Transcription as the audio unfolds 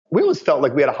we always felt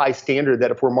like we had a high standard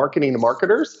that if we're marketing to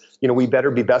marketers, we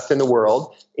better be best in the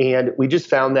world. And we just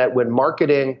found that when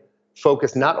marketing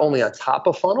focused not only on top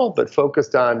of funnel, but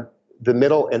focused on the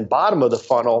middle and bottom of the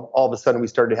funnel, all of a sudden we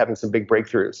started having some big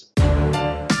breakthroughs.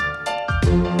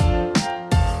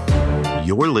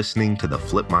 You're listening to the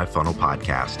Flip My Funnel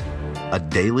podcast, a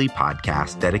daily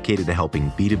podcast dedicated to helping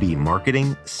B2B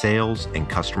marketing, sales, and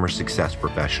customer success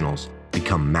professionals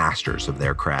become masters of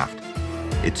their craft.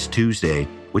 It's Tuesday,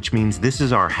 which means this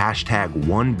is our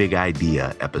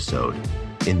 #OneBigIdea episode.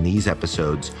 In these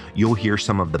episodes, you'll hear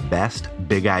some of the best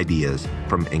big ideas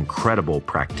from incredible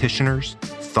practitioners,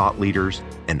 thought leaders,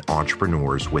 and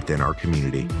entrepreneurs within our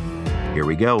community. Here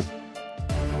we go.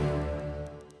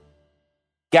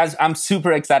 Guys, I'm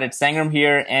super excited. Sangram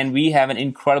here, and we have an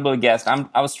incredible guest.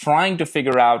 I was trying to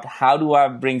figure out how do I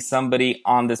bring somebody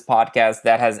on this podcast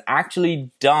that has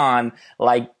actually done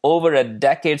like over a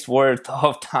decade's worth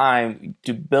of time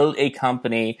to build a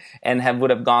company and would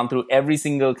have gone through every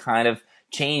single kind of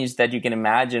change that you can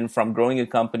imagine, from growing a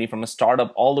company from a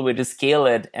startup all the way to scale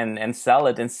it and sell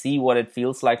it and see what it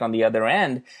feels like on the other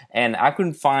end. And I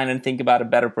couldn't find and think about a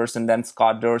better person than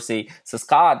Scott Dorsey. So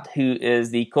Scott, who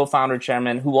was the co-founder,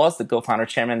 chairman, and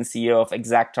CEO of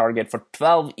ExactTarget for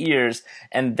 12 years.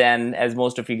 And then, as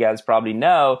most of you guys probably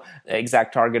know,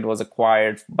 ExactTarget was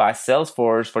acquired by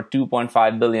Salesforce for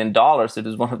 $2.5 billion. It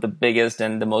was one of the biggest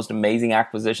and the most amazing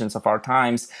acquisitions of our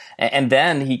times. And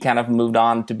then he kind of moved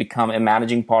on to become a managing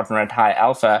partner at High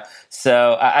Alpha.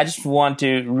 So I just want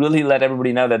to really let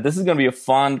everybody know that this is going to be a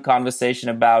fun conversation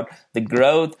about the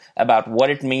growth, about what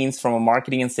it means from a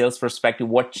marketing and sales perspective,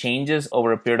 what changes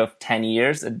over a period of 10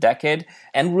 years, a decade,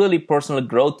 and really personal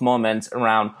growth moments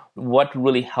around what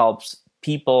really helps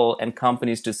people and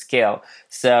companies to scale.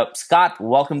 So Scott,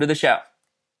 welcome to the show.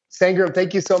 Sangram,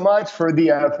 thank you so much for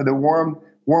the warm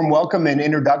welcome and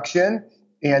introduction.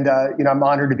 And I'm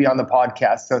honored to be on the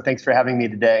podcast. So thanks for having me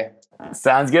today.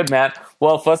 Sounds good, man.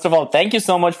 Well, first of all, thank you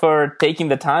so much for taking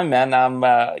the time, man.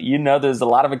 There's a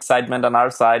lot of excitement on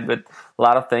our side with a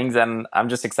lot of things, and I'm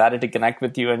just excited to connect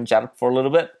with you and chat for a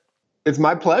little bit. It's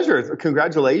my pleasure.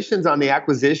 Congratulations on the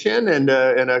acquisition and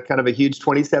a kind of a huge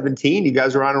 2017. You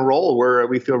guys are on a roll where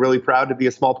we feel really proud to be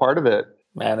a small part of it.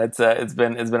 Man, it's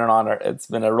been an honor. It's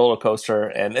been a roller coaster,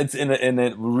 and it's in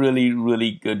a really,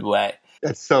 really good way.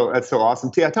 That's so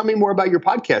awesome. Tell me more about your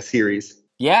podcast series.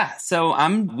 Yeah, so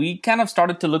we kind of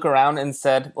started to look around and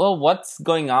said, well, what's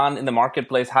going on in the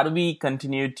marketplace? How do we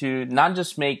continue to not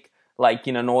just make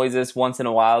noises once in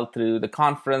a while through the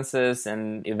conferences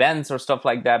and events or stuff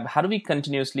like that, but how do we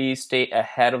continuously stay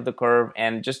ahead of the curve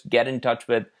and just get in touch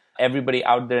with everybody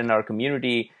out there in our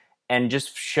community and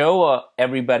just show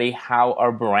everybody how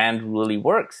our brand really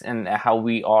works and how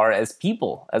we are as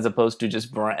people, as opposed to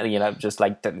just brand, just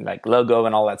like logo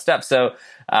and all that stuff. So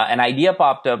an idea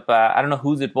popped up. I don't know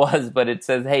whose it was, but it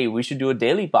says, "Hey, we should do a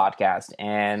daily podcast,"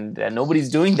 and nobody's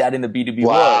doing that in the B2B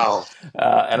world.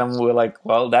 And we're like,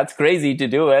 "Well, that's crazy to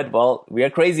do it." Well, we are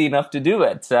crazy enough to do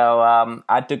it. So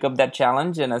I took up that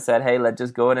challenge and I said, "Hey, let's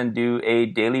just go ahead and do a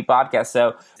daily podcast."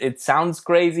 So it sounds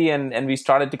crazy, and we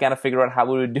started to kind of figure out how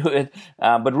we would do it.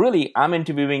 But really, I'm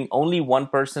interviewing only one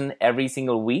person every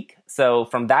single week. So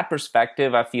from that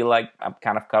perspective, I feel like I'm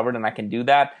kind of covered and I can do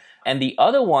that. And the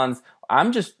other ones,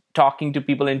 I'm just talking to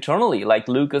people internally, like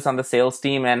Lucas on the sales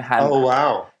team. And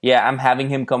I'm having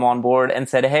him come on board and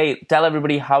said, "Hey, tell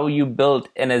everybody how you built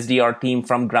an SDR team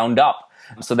from ground up,"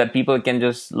 so that people can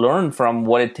just learn from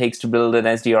what it takes to build an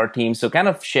SDR team. So kind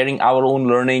of sharing our own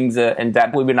learnings, and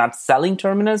that way we're not selling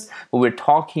Terminus, but we're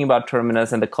talking about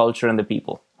Terminus and the culture and the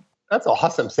people. That's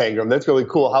awesome, Sangram. That's really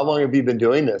cool. How long have you been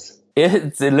doing this?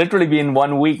 It's literally been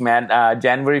 1 week, man.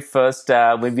 January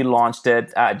 1st, when we launched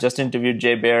it, just interviewed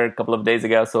Jay Bear a couple of days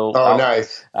ago. So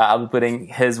nice. I'll be putting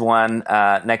his one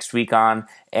next week on.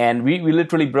 And we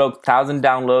literally broke 1,000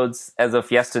 downloads as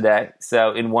of yesterday.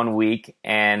 So in 1 week.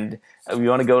 And we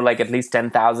want to go like at least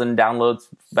 10,000 downloads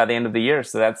by the end of the year.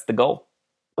 So that's the goal.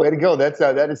 Way to go.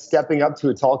 That is stepping up to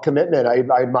a tall commitment. I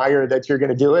admire that you're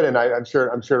going to do it. And I'm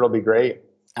sure it'll be great.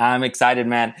 I'm excited,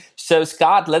 man. So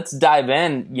Scott, let's dive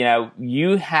in.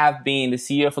 You have been the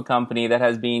CEO of a company that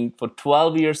has been for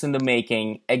 12 years in the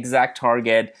making,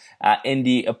 ExactTarget,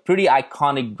 a pretty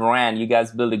iconic brand. You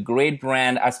guys built a great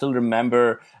brand. I still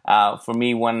remember for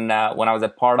me when I was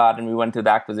at Pardot and we went to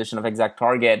the acquisition of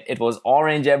ExactTarget, it was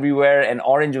orange everywhere and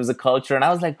orange was a culture. And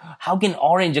I was like, how can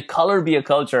orange, a color, be a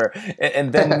culture?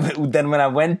 And then when I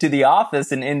went to the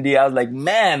office in India, I was like,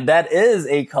 man, that is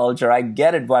a culture. I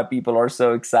get it why people are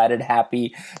so excited,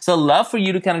 happy. So I'd love for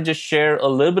you to kind of just share a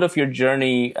little bit of your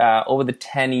journey over the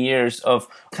 10 years of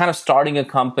kind of starting a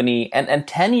company. And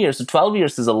 10 years to 12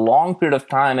 years is a long period of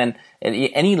time. And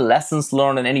any lessons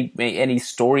learned and any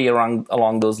story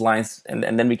along those lines,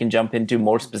 and then we can jump into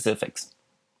more specifics.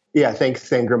 Yeah, thanks,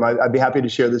 Sangram. I'd be happy to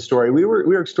share this story. We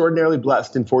were extraordinarily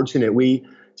blessed and fortunate. We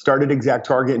started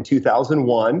ExactTarget in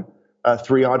 2001.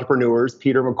 3 entrepreneurs,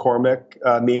 Peter McCormick,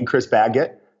 me, and Chris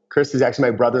Baggett. Chris is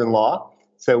actually my brother-in-law.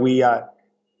 So we are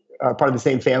part of the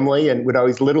same family and would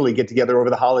always literally get together over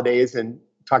the holidays and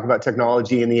talk about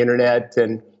technology and the internet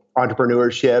and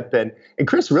entrepreneurship. And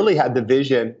Chris really had the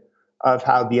vision of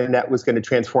how the internet was going to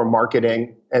transform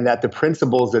marketing and that the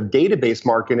principles of database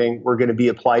marketing were going to be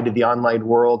applied to the online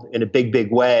world in a big,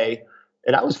 big way.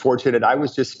 And I was fortunate. I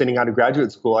was just spinning out of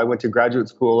graduate school. I went to graduate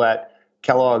school at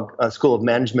Kellogg School of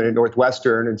Management at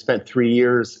Northwestern and spent 3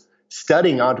 years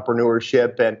studying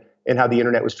entrepreneurship and how the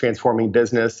internet was transforming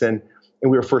business. And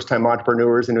we were first-time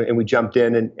entrepreneurs, and we jumped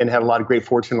in and had a lot of great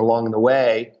fortune along the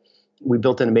way. We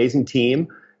built an amazing team.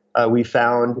 We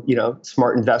found,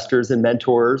 smart investors and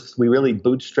mentors. We really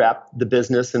bootstrapped the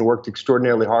business and worked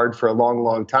extraordinarily hard for a long,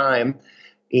 long time.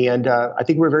 And I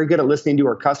think we're very good at listening to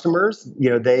our customers.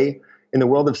 They, in the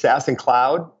world of SaaS and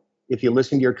cloud, if you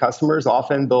listen to your customers,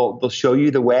 often they'll show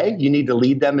you the way. You need to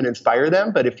lead them and inspire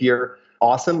them. But if you're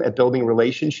awesome at building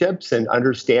relationships and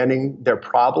understanding their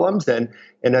problems and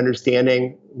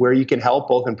understanding where you can help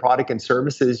both in product and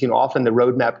services, often the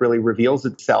roadmap really reveals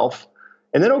itself.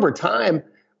 And then over time,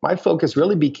 my focus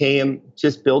really became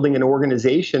just building an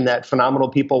organization that phenomenal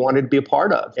people wanted to be a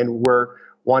part of and were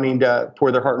wanting to pour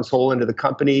their heart and soul into the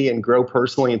company and grow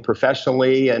personally and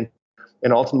professionally and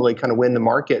ultimately kind of win the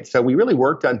market. So we really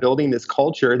worked on building this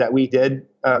culture that we did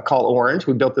call Orange.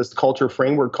 We built this culture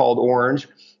framework called Orange,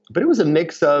 but it was a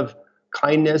mix of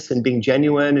kindness and being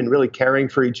genuine and really caring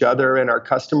for each other and our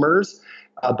customers,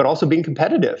 but also being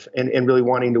competitive and really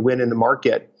wanting to win in the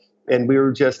market. And we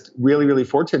were just really, really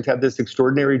fortunate to have this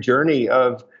extraordinary journey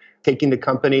of taking the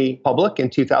company public in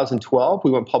 2012.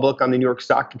 We went public on the New York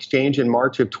Stock Exchange in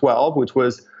March of 12, which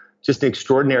was just an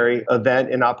extraordinary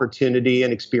event and opportunity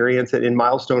and experience and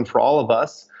milestone for all of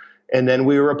us. And then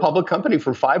we were a public company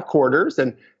for 5 quarters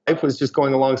and life was just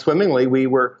going along swimmingly. We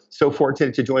were so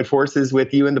fortunate to join forces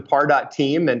with you and the Pardot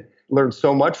team and learned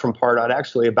so much from Pardot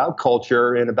actually about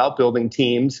culture and about building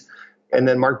teams. And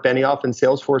then Mark Benioff and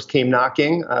Salesforce came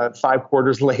knocking 5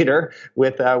 quarters later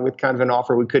with kind of an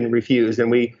offer we couldn't refuse.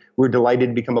 And we were delighted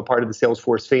to become a part of the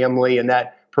Salesforce family. And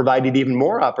that provided even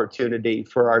more opportunity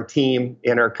for our team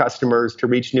and our customers to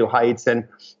reach new heights. And,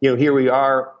 here we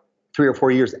are 3 or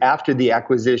 4 years after the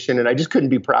acquisition. And I just couldn't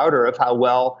be prouder of how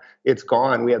well it's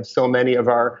gone. We have so many of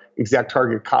our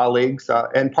ExactTarget colleagues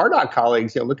and Pardot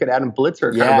colleagues. Look at Adam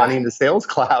Blitzer kind of running the Sales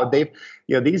Cloud. They've,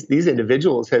 these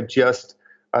individuals have just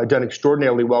done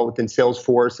extraordinarily well within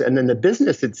Salesforce. And then the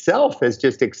business itself has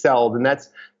just excelled. And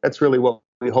that's really what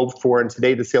we hoped for. And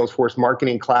today the Salesforce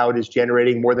Marketing Cloud is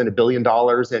generating more than $1 billion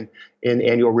in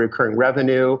annual recurring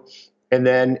revenue. And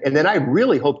then I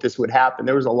really hoped this would happen.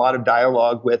 There was a lot of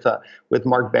dialogue with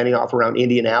Mark Benioff around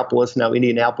Indianapolis. Now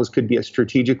Indianapolis could be a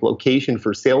strategic location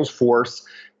for Salesforce,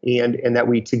 and that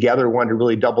we together wanted to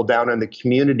really double down on the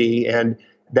community. And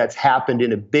that's happened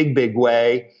in a big, big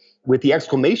way. With the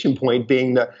exclamation point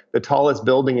being the tallest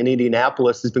building in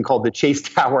Indianapolis has been called the Chase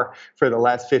Tower for the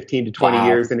last 15 to 20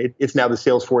 years. And it's now the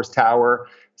Salesforce Tower.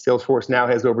 Salesforce now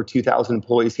has over 2,000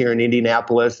 employees here in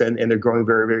Indianapolis, and they're growing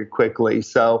very, very quickly.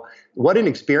 So what an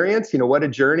experience, what a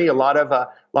journey, a lot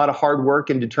of hard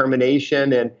work and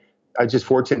determination. And I'm just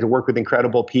fortunate to work with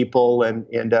incredible people and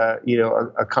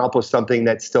accomplish something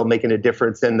that's still making a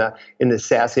difference in the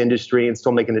SaaS industry and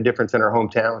still making a difference in our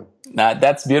hometown.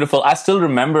 That's beautiful. I still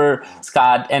remember,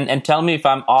 Scott, and tell me if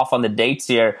I'm off on the dates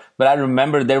here, but I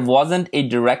remember there wasn't a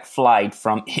direct flight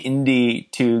from Indy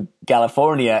to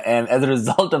California. And as a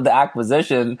result of the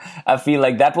acquisition, I feel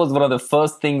like that was one of the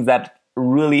first things that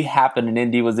really happened in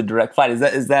Indy was a direct flight. Is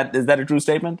that a true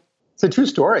statement? It's a true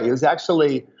story. It was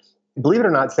actually, believe it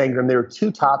or not, Sangram, there were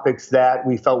 2 topics that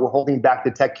we felt were holding back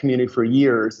the tech community for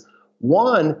years.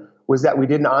 One was that we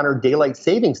didn't honor daylight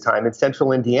savings time in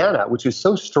central Indiana, which is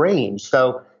so strange.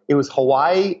 So it was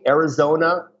Hawaii,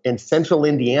 Arizona, and central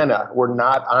Indiana were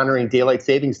not honoring daylight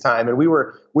savings time. And we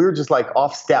were just like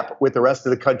off step with the rest of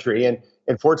the country.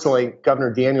 And fortunately,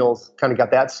 Governor Daniels kind of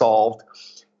got that solved.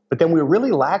 But then we were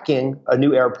really lacking a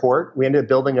new airport. We ended up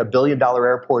building a $1 billion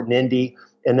airport in Indy.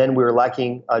 And then we were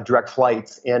lacking direct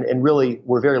flights and really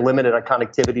we're very limited on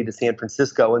connectivity to San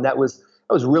Francisco. And that was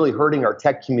that was really hurting our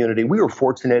tech community. We were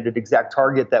fortunate at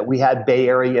ExactTarget that we had Bay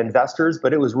Area investors,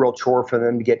 but it was a real chore for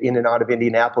them to get in and out of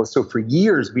Indianapolis. So for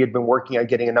years, we had been working on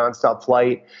getting a nonstop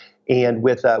flight. And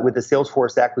with the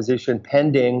Salesforce acquisition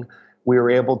pending, we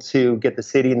were able to get the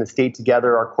city and the state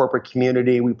together, our corporate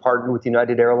community. We partnered with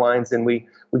United Airlines, and we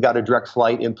got a direct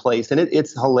flight in place. And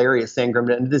it's hilarious,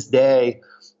 Sangram. And to this day,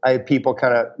 I have people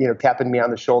kind of tapping me on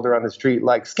the shoulder on the street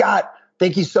like, Scott,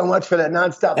 thank you so much for that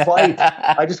nonstop flight.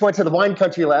 I just went to the wine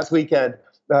country last weekend.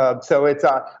 So it's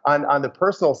on the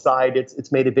personal side,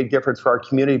 it's made a big difference for our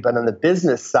community. But on the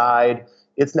business side,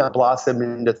 it's now blossomed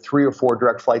into 3 or 4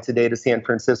 direct flights a day to San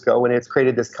Francisco. And it's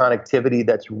created this connectivity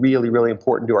that's really, really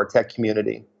important to our tech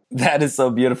community. That is so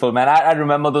beautiful, man. I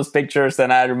remember those pictures,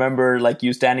 and I remember like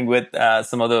you standing with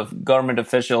some of the government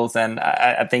officials, and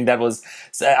I think that was,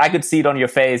 I could see it on your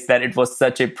face that it was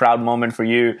such a proud moment for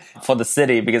you, for the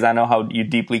city, because I know how you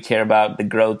deeply care about the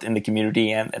growth in the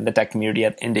community and the tech community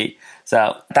at Indy.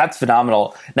 So that's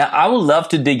phenomenal. Now, I would love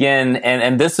to dig in,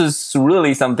 and this is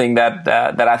really something that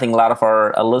I think a lot of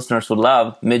our listeners would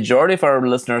love. Majority of our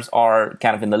listeners are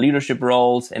kind of in the leadership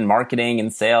roles, in marketing,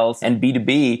 in sales, and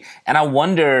B2B. And I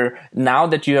wonder, now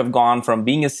that you have gone from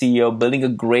being a CEO, building a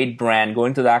great brand,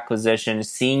 going to the acquisition,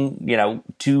 seeing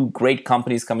 2 great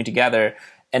companies coming together,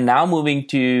 and now moving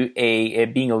to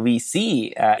being a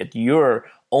VC at your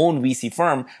own VC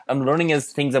firm, I'm learning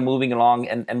as things are moving along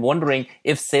and wondering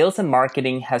if sales and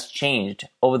marketing has changed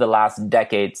over the last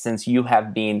decade since you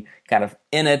have been kind of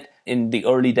in it in the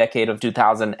early decade of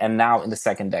 2000 and now in the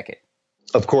second decade.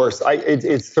 Of course,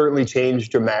 it's certainly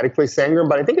changed dramatically, Sangram,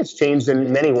 but I think it's changed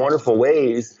in many wonderful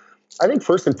ways. I think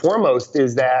first and foremost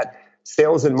is that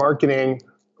sales and marketing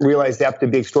realize they have to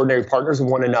be extraordinary partners of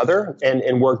one another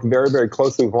and work very, very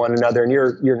closely with one another. And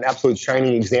you're an absolute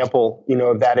shining example,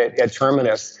 of that at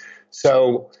Terminus.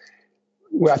 So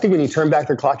I think when you turn back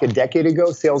the clock a decade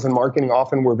ago, sales and marketing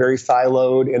often were very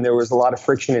siloed, and there was a lot of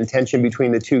friction and tension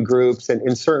between the 2 groups.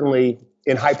 And certainly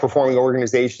in high-performing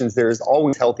organizations, there's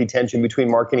always healthy tension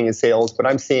between marketing and sales. But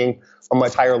I'm seeing a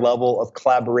much higher level of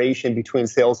collaboration between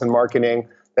sales and marketing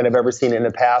than I've ever seen in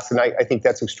the past. And I think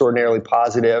that's extraordinarily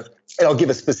positive. And I'll give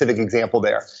a specific example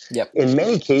there. Yep. In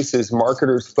many cases,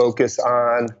 marketers focus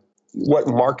on what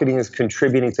marketing is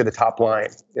contributing to the top line.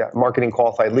 Marketing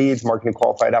qualified leads, marketing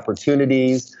qualified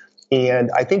opportunities.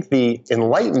 And I think the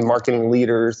enlightened marketing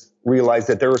leaders realize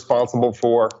that they're responsible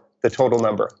for the total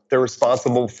number. They're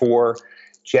responsible for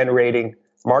generating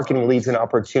marketing leads and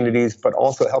opportunities, but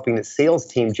also helping the sales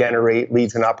team generate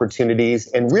leads and opportunities.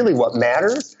 And really what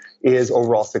matters is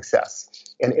overall success.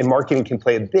 And marketing can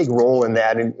play a big role in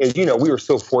that. And as you know, we were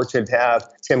so fortunate to have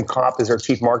Tim Kopp as our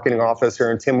chief marketing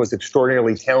officer. And Tim was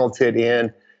extraordinarily talented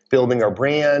in building our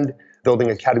brand,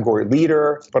 building a category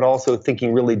leader, but also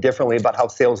thinking really differently about how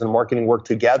sales and marketing work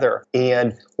together.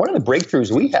 And one of the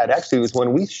breakthroughs we had actually was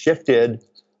when we shifted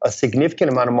a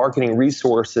significant amount of marketing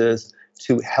resources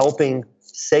to helping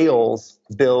sales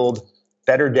build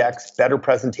better decks, better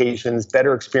presentations,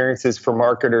 better experiences for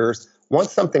marketers.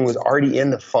 Once something was already in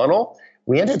the funnel,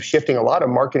 we ended up shifting a lot of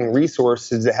marketing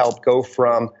resources to help go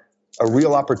from a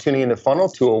real opportunity in the funnel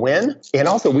to a win. And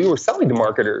also we were selling to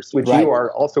marketers, which right. You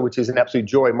are also, which is an absolute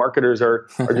joy. Marketers are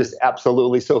just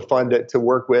absolutely so fun to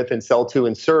work with and sell to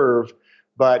and serve.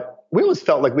 But we always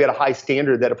felt like we had a high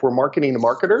standard that if we're marketing to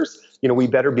marketers, we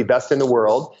better be best in the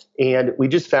world. And we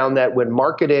just found that when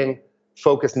marketing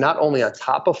focused not only on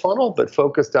top of funnel, but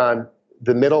focused on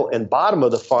the middle and bottom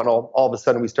of the funnel, all of a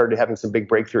sudden we started having some big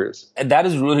breakthroughs. And that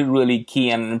is really, really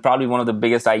key and probably one of the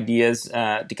biggest ideas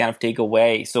to kind of take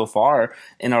away so far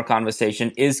in our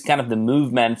conversation is kind of the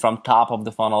movement from top of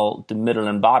the funnel to middle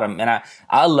and bottom. And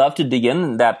I'd love to dig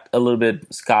in that a little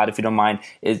bit, Scott, if you don't mind.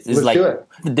 Let's do it.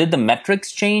 Did the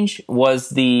metrics change?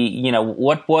 Was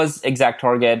what was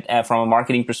ExactTarget from a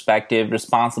marketing perspective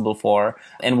responsible for?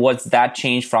 And what's that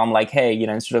change from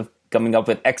instead of coming up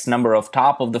with X number of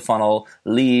top of the funnel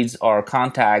leads or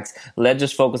contacts, let's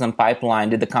just focus on pipeline.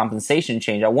 Did the compensation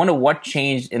change? I wonder what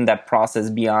changed in that process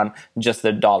beyond just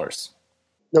the dollars.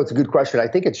 No, it's a good question. I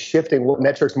think it's shifting what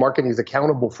metrics marketing is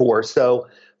accountable for. So,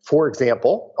 for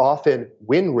example, often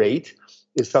win rate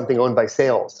is something owned by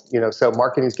sales. So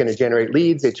marketing is going to generate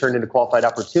leads. They turn into qualified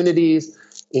opportunities.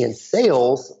 In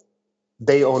sales,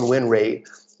 they own win rate.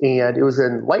 And it was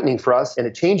enlightening for us and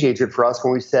a change agent for us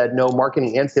when we said, no,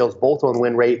 marketing and sales both own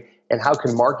win rate. And how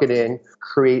can marketing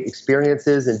create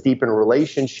experiences and deepen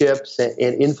relationships and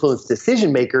influence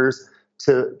decision makers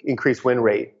to increase win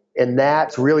rate? And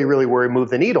that's really, really where we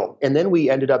moved the needle. And then we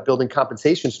ended up building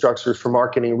compensation structures for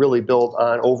marketing really built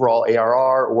on overall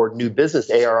ARR or new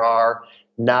business ARR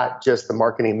not just the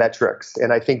marketing metrics.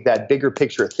 And I think that bigger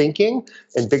picture thinking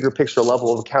and bigger picture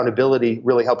level of accountability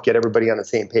really help get everybody on the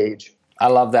same page. I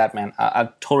love that, man. I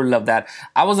totally love that.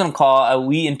 I was on a call.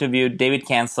 We interviewed David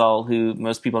Cancel, who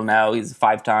most people know. He's a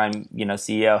 5-time,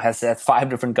 CEO, has had 5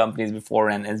 different companies before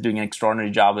and is doing an extraordinary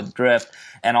job with Drift.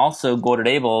 And also Gordon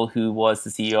Abel, who was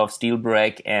the CEO of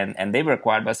Steelbrick, and they were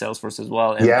acquired by Salesforce as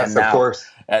well. And now, of course.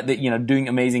 Doing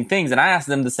amazing things. And I asked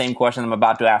them the same question I'm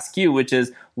about to ask you, which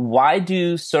is, why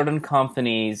do certain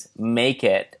companies make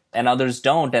it and others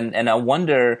don't? And I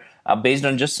wonder, based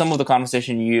on just some of the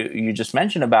conversation you just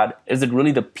mentioned about, is it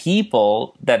really the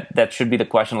people that should be the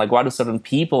question? Like, why do certain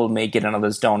people make it and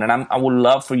others don't? And I would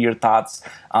love for your thoughts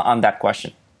on that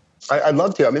question. I'd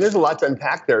love to. I mean, there's a lot to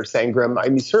unpack there, Sangram. I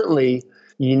mean, certainly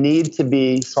you need to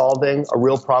be solving a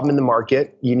real problem in the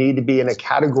market. You need to be in a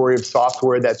category of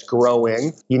software that's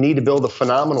growing. You need to build a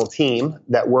phenomenal team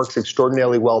that works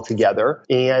extraordinarily well together.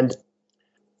 And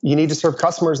you need to serve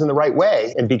customers in the right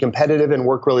way and be competitive and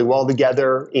work really well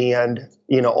together. And,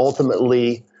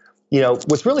 ultimately,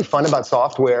 what's really fun about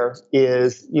software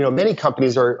is, many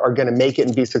companies are going to make it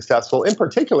and be successful, in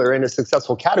particular in a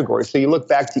successful category. So you look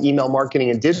back to email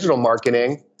marketing and digital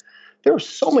marketing, there were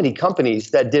so many companies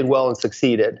that did well and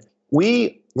succeeded.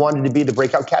 We wanted to be the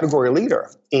breakout category leader.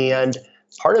 And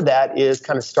part of that is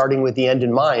kind of starting with the end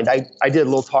in mind. I did a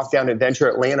little talk down at Venture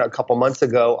Atlanta a couple months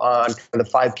ago on the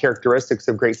 5 characteristics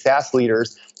of great SaaS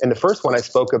leaders. And the first one I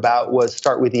spoke about was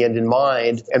start with the end in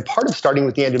mind. And part of starting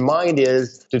with the end in mind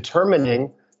is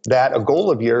determining that a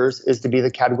goal of yours is to be the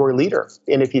category leader.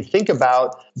 And if you think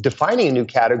about defining a new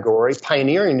category,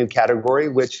 pioneering a new category,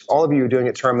 which all of you are doing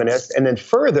at Terminus, and then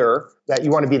further that you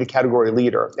want to be the category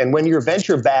leader. And when you're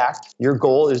venture backed, your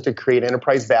goal is to create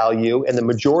enterprise value, and the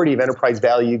majority of enterprise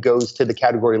value goes to the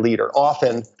category leader.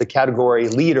 Often the category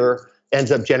leader ends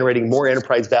up generating more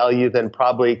enterprise value than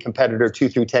probably competitor 2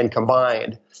 through 10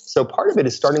 combined. So part of it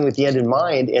is starting with the end in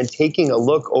mind and taking a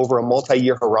look over a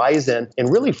multi-year horizon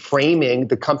and really framing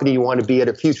the company you want to be at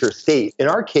a future state. In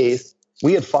our case,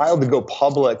 we had filed to go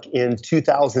public in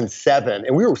 2007,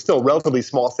 and we were still a relatively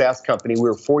small SaaS company. We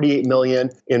were $48 million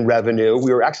in revenue.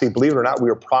 We were actually, believe it or not, we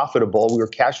were profitable. We were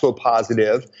cash flow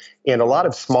positive, and a lot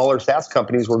of smaller SaaS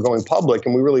companies were going public,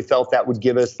 and we really felt that would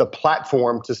give us the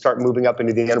platform to start moving up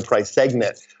into the enterprise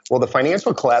segment. Well, the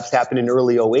financial collapse happened in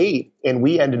early 2008, and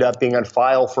we ended up being on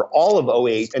file for all of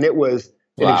 2008, and it was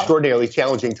an extraordinarily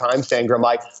challenging time, Sangram.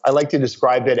 I like to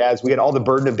describe it as we had all the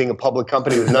burden of being a public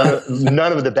company with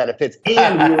none of the benefits,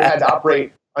 and we had to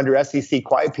operate under SEC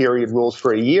quiet period rules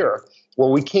for a year.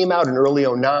 Well, we came out in early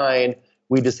 2009.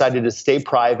 We decided to stay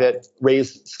private,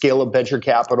 raise scale-up venture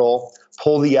capital,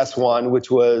 pull the S1,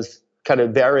 which was kind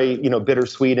of very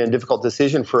bittersweet and difficult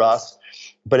decision for us.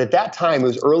 But at that time, it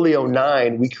was early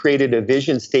 2009, we created a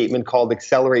vision statement called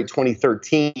Accelerate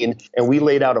 2013, and we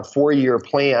laid out a 4-year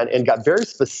plan and got very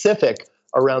specific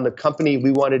around the company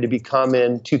we wanted to become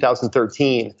in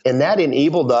 2013. And that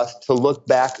enabled us to look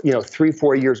back,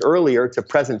 3-4 years earlier to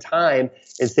present time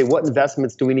and say, what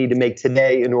investments do we need to make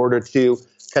today in order to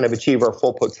kind of achieve our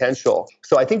full potential?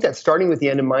 So I think that starting with the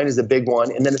end in mind is a big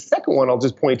one. And then the second one I'll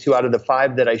just point to out of the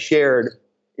 5 that I shared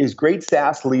is great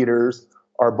SaaS leaders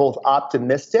are both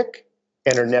optimistic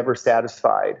and are never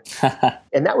satisfied.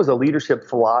 And that was a leadership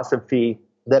philosophy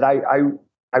that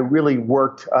I really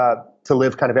worked to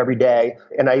live kind of every day.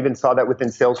 And I even saw that within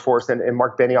Salesforce and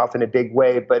Mark Benioff in a big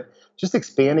way. But just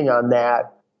expanding on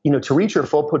that, to reach your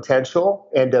full potential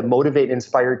and to motivate and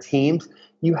inspire teams,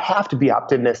 you have to be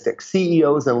optimistic.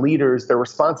 CEOs and leaders, their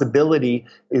responsibility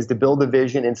is to build a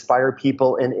vision, inspire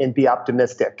people, and be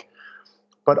optimistic.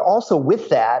 But also with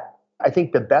that, I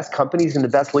think the best companies and the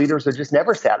best leaders are just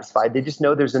never satisfied. They just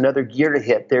know there's another gear to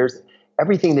hit. There's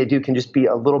everything they do can just be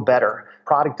a little better.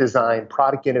 Product design,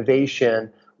 product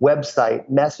innovation, website,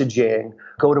 messaging,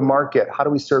 go to market. How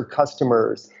do we serve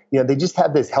customers? They just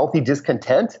have this healthy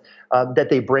discontent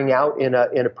that they bring out in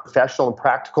a professional and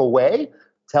practical way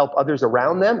to help others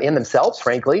around them and themselves,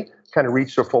 frankly, kind of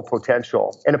reach their full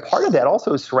potential. And a part of that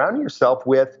also is surrounding yourself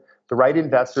with the right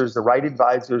investors, the right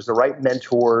advisors, the right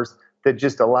mentors that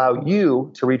just allow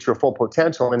you to reach your full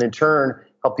potential and in turn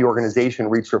help the organization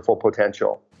reach their full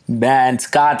potential. Man,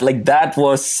 Scott, that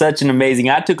was such an amazing.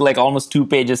 I took almost 2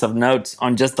 pages of notes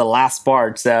on just the last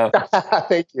part. So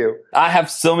thank you. I have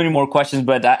so many more questions,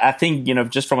 but I think,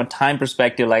 just from a time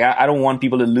perspective, I don't want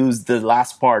people to lose the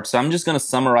last part. So I'm just going to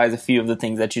summarize a few of the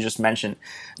things that you just mentioned.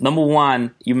 Number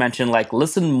 1, you mentioned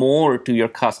listen more to your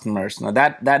customers. Now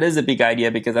that is a big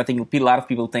idea because I think a lot of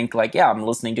people think I'm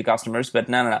listening to customers, but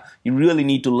no. You really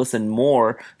need to listen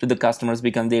more to the customers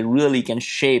because they really can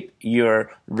shape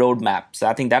your roadmap. So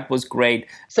I think that was great.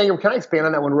 Sanger, can I expand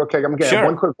on that one real quick? I'm going to have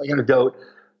one quick anecdote.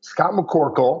 Scott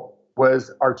McCorkle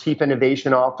was our chief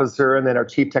innovation officer and then our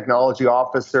chief technology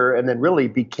officer, and then really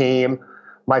became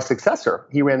my successor.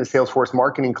 He ran the Salesforce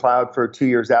Marketing Cloud for 2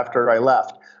 years after I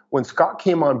left. When Scott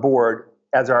came on board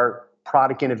as our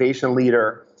product innovation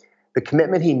leader, the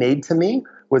commitment he made to me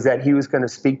was that he was going to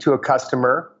speak to a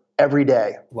customer every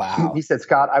day. Wow. He said,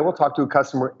 Scott, I will talk to a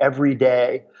customer every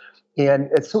day. And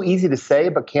it's so easy to say,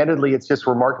 but candidly, it's just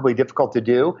remarkably difficult to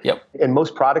do. Yep. And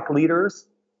most product leaders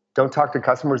don't talk to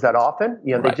customers that often.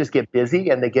 They just get busy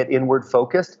and they get inward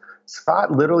focused.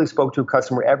 Scott literally spoke to a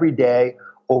customer every day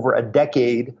over a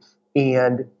decade,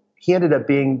 and he ended up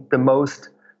being the most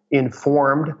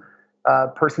informed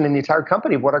person in the entire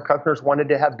company of what our customers wanted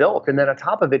to have built. And then on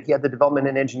top of it, he had the development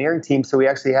and engineering team, so he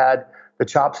actually had the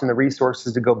chops and the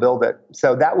resources to go build it.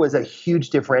 So that was a huge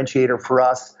differentiator for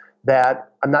us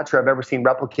that I'm not sure I've ever seen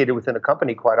replicated within a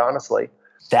company, quite honestly.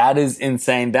 That is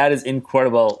insane. That is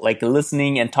incredible. Like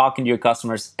listening and talking to your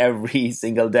customers every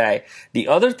single day. The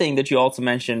other thing that you also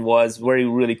mentioned was very,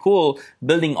 really cool.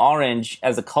 Building Orange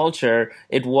as a culture,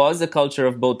 it was a culture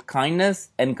of both kindness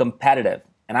and competitive.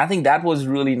 And I think that was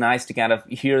really nice to kind of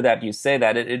hear that you say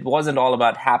that. It wasn't all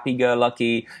about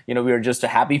happy-go-lucky, we were just a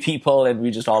happy people and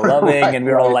we just all loving and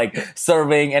we were all like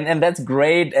serving. And that's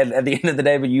great at the end of the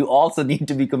day, but you also need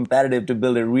to be competitive to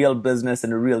build a real business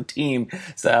and a real team.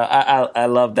 So I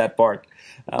love that part.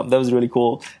 That was really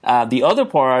cool. The other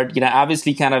part,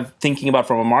 obviously kind of thinking about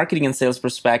from a marketing and sales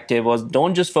perspective was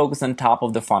don't just focus on top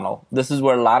of the funnel. This is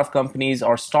where a lot of companies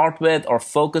are start with or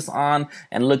focus on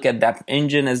and look at that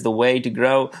engine as the way to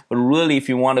grow. But really, if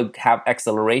you want to have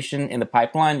acceleration in the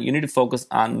pipeline, you need to focus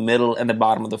on middle and the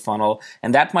bottom of the funnel.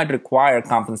 And that might require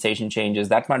compensation changes.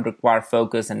 That might require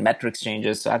focus and metrics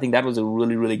changes. So I think that was a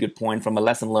really, really good point from a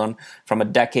lesson learned from a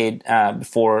decade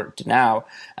before to now.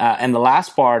 And the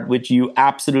last part, which you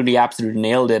absolutely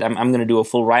nailed it. I'm going to do a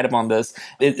full write-up on this.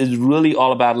 It is really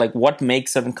all about like what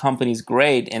makes certain companies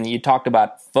great. And you talked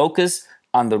about focus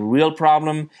on the real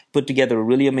problem, put together a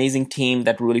really amazing team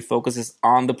that really focuses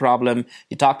on the problem.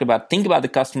 You talked about think about the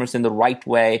customers in the right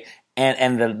way.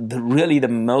 And the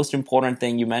most important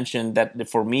thing you mentioned that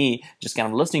for me, just kind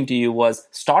of listening to you, was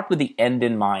start with the end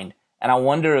in mind. And I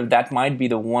wonder if that might be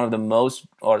one of the most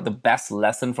or the best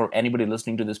lesson for anybody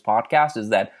listening to this podcast is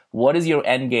that what is your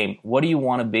end game? What do you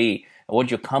want to be? What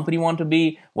does your company want to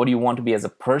be? What do you want to be as a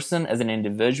person, as an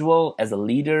individual, as a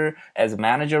leader, as a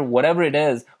manager, whatever it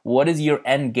is? What is your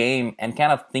end game? And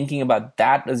kind of thinking about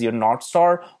that as your North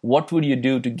Star, what would you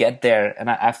do to get there?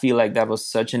 And I feel like that was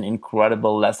such an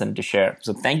incredible lesson to share.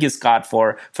 So thank you, Scott,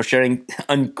 for sharing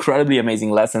incredibly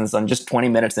amazing lessons on just 20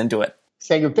 minutes into it.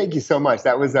 Sanger, thank you so much.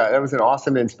 That was an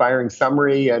awesome, inspiring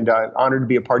summary, and honored to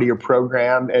be a part of your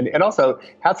program. And also,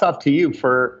 hats off to you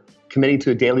for committing to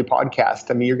a daily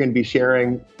podcast. I mean, you're going to be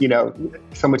sharing,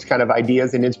 so much kind of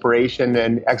ideas and inspiration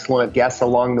and excellent guests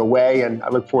along the way. And I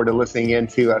look forward to listening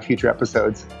into future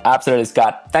episodes. Absolutely,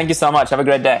 Scott. Thank you so much. Have a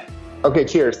great day. Okay,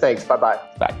 cheers. Thanks. Bye-bye.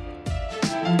 Bye.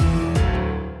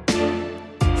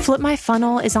 Flip My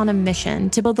Funnel is on a mission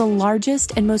to build the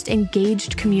largest and most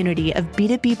engaged community of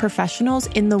B2B professionals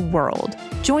in the world.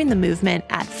 Join the movement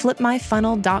at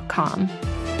flipmyfunnel.com.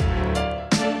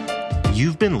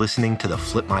 You've been listening to the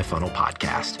Flip My Funnel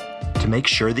podcast. To make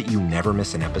sure that you never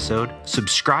miss an episode,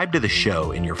 subscribe to the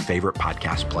show in your favorite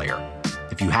podcast player.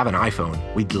 If you have an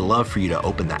iPhone, we'd love for you to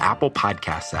open the Apple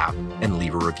Podcasts app and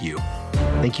leave a review.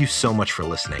 Thank you so much for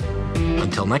listening.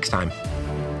 Until next time.